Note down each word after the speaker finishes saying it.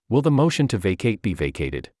Will the motion to vacate be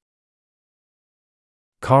vacated?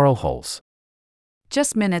 Carl Hulse.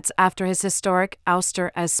 Just minutes after his historic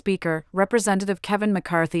ouster as Speaker, Representative Kevin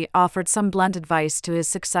McCarthy offered some blunt advice to his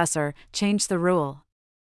successor: change the rule.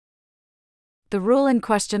 The rule in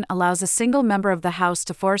question allows a single member of the House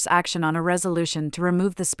to force action on a resolution to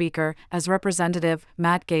remove the Speaker, as Representative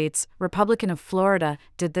Matt Gaetz, Republican of Florida,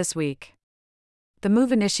 did this week. The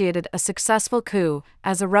move initiated a successful coup,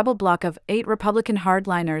 as a rebel bloc of 8 Republican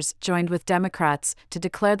hardliners joined with Democrats to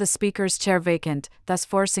declare the Speaker's chair vacant, thus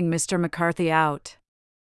forcing Mr. McCarthy out.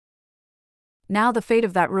 Now the fate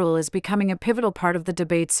of that rule is becoming a pivotal part of the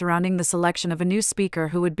debate surrounding the selection of a new Speaker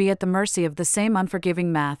who would be at the mercy of the same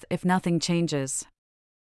unforgiving math if nothing changes.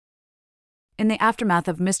 In the aftermath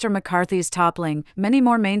of Mr. McCarthy's toppling, many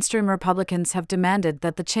more mainstream Republicans have demanded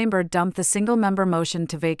that the chamber dump the single-member motion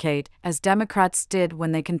to vacate, as Democrats did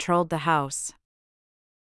when they controlled the House.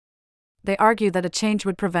 They argue that a change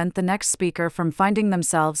would prevent the next Speaker from finding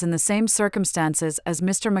themselves in the same circumstances as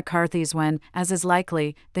Mr. McCarthy's when, as is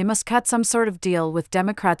likely, they must cut some sort of deal with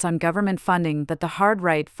Democrats on government funding that the hard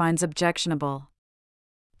right finds objectionable.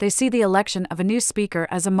 They see the election of a new Speaker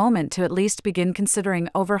as a moment to at least begin considering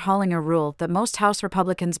overhauling a rule that most House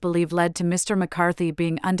Republicans believe led to Mr. McCarthy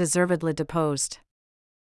being undeservedly deposed.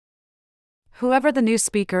 Whoever the new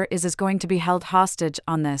Speaker is going to be held hostage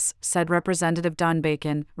on this, said Representative Don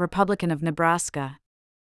Bacon, Republican of Nebraska.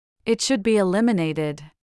 It should be eliminated.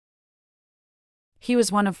 He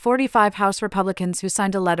was one of 45 House Republicans who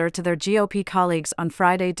signed a letter to their GOP colleagues on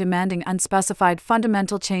Friday demanding unspecified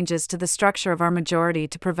fundamental changes to the structure of our majority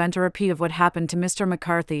to prevent a repeat of what happened to Mr.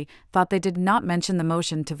 McCarthy, thought they did not mention the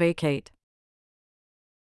motion to vacate.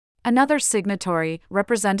 Another signatory,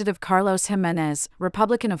 Representative Carlos Jimenez,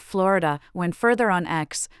 Republican of Florida, went further on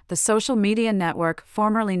X, the social media network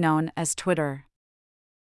formerly known as Twitter.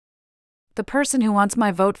 The person who wants my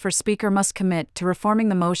vote for Speaker must commit to reforming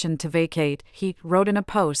the motion to vacate, he wrote in a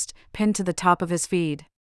post pinned to the top of his feed.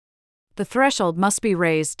 The threshold must be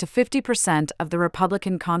raised to 50% of the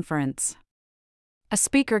Republican conference. A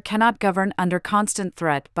Speaker cannot govern under constant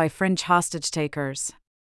threat by fringe hostage takers.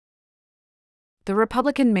 The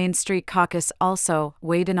Republican Main Street Caucus also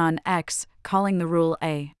weighed in on X, calling the rule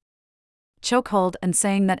a chokehold and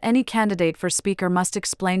saying that any candidate for Speaker must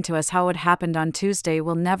explain to us how what happened on Tuesday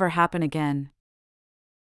will never happen again.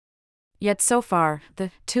 Yet so far, the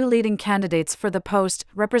 2 leading candidates for the post,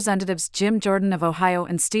 Representatives Jim Jordan of Ohio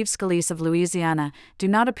and Steve Scalise of Louisiana, do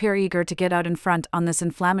not appear eager to get out in front on this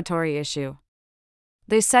inflammatory issue.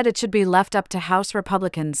 They said it should be left up to House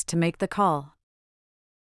Republicans to make the call.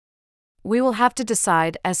 We will have to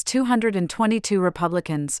decide as 222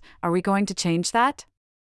 Republicans, are we going to change that?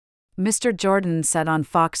 Mr. Jordan said on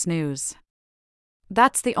Fox News.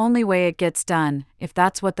 That's the only way it gets done, if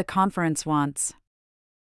that's what the conference wants.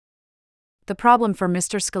 The problem for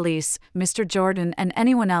Mr. Scalise, Mr. Jordan, and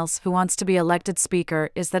anyone else who wants to be elected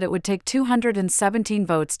Speaker is that it would take 217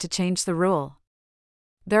 votes to change the rule.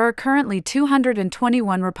 There are currently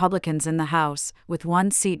 221 Republicans in the House, with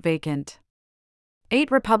 1 seat vacant. 8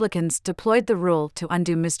 Republicans deployed the rule to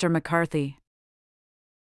undo Mr. McCarthy.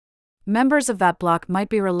 Members of that bloc might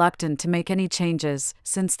be reluctant to make any changes,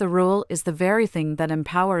 since the rule is the very thing that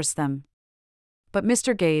empowers them. But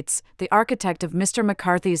Mr. Gaetz, the architect of Mr.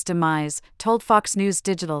 McCarthy's demise, told Fox News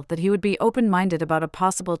Digital that he would be open-minded about a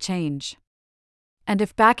possible change. And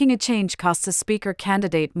if backing a change costs a Speaker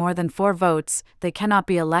candidate more than 4 votes, they cannot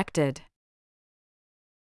be elected.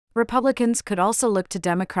 Republicans could also look to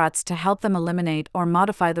Democrats to help them eliminate or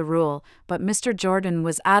modify the rule, but Mr. Jordan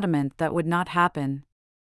was adamant that would not happen.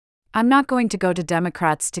 I'm not going to go to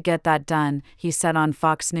Democrats to get that done, he said on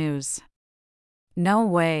Fox News. No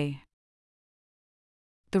way.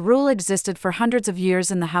 The rule existed for hundreds of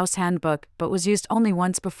years in the House Handbook but was used only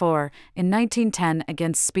once before, in 1910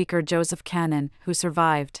 against Speaker Joseph Cannon, who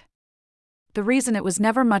survived. The reason it was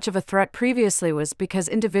never much of a threat previously was because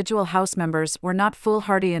individual House members were not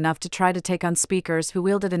foolhardy enough to try to take on speakers who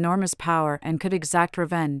wielded enormous power and could exact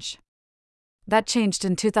revenge. That changed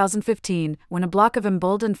in 2015, when a bloc of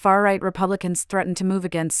emboldened far-right Republicans threatened to move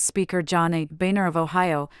against Speaker John A. Boehner of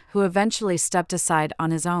Ohio, who eventually stepped aside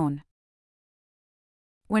on his own.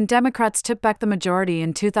 When Democrats took back the majority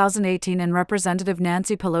in 2018 and Representative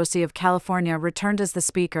Nancy Pelosi of California returned as the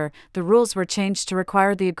Speaker, the rules were changed to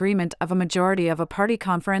require the agreement of a majority of a party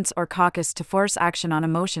conference or caucus to force action on a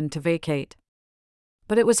motion to vacate.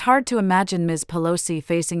 But it was hard to imagine Ms. Pelosi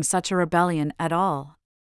facing such a rebellion at all.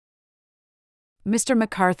 Mr.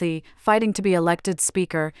 McCarthy, fighting to be elected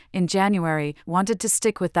Speaker in January, wanted to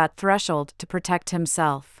stick with that threshold to protect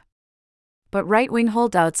himself. But right-wing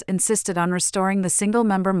holdouts insisted on restoring the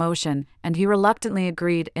single-member motion, and he reluctantly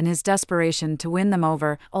agreed in his desperation to win them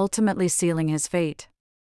over, ultimately sealing his fate.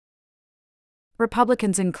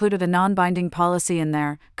 Republicans included a non-binding policy in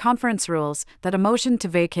their conference rules that a motion to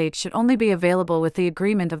vacate should only be available with the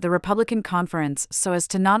agreement of the Republican conference so as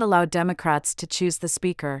to not allow Democrats to choose the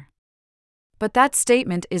Speaker. But that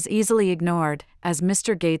statement is easily ignored, as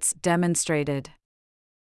Mr. Gates demonstrated.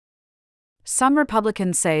 Some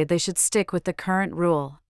Republicans say they should stick with the current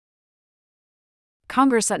rule.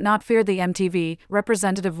 Congress ought not fear the MTV,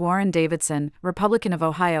 Representative Warren Davidson, Republican of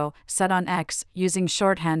Ohio, said on X, using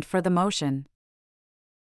shorthand for the motion.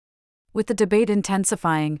 With the debate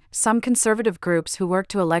intensifying, some conservative groups who work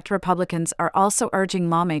to elect Republicans are also urging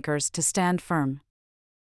lawmakers to stand firm.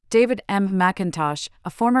 David M. McIntosh, a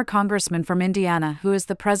former congressman from Indiana who is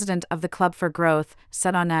the president of the Club for Growth,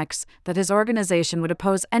 said on X that his organization would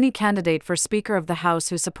oppose any candidate for Speaker of the House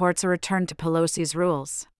who supports a return to Pelosi's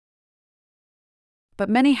rules. But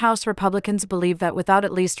many House Republicans believe that without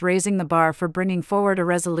at least raising the bar for bringing forward a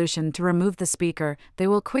resolution to remove the Speaker, they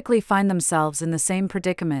will quickly find themselves in the same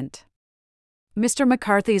predicament. Mr.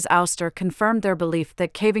 McCarthy's ouster confirmed their belief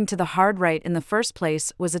that caving to the hard right in the first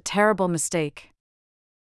place was a terrible mistake.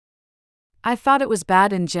 "I thought it was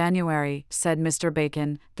bad in January," said Mr.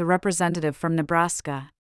 Bacon, the representative from Nebraska.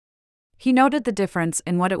 He noted the difference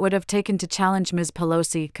in what it would have taken to challenge Ms.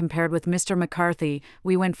 Pelosi compared with Mr. McCarthy.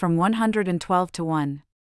 "We went from 112 to 1.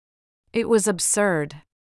 It was absurd.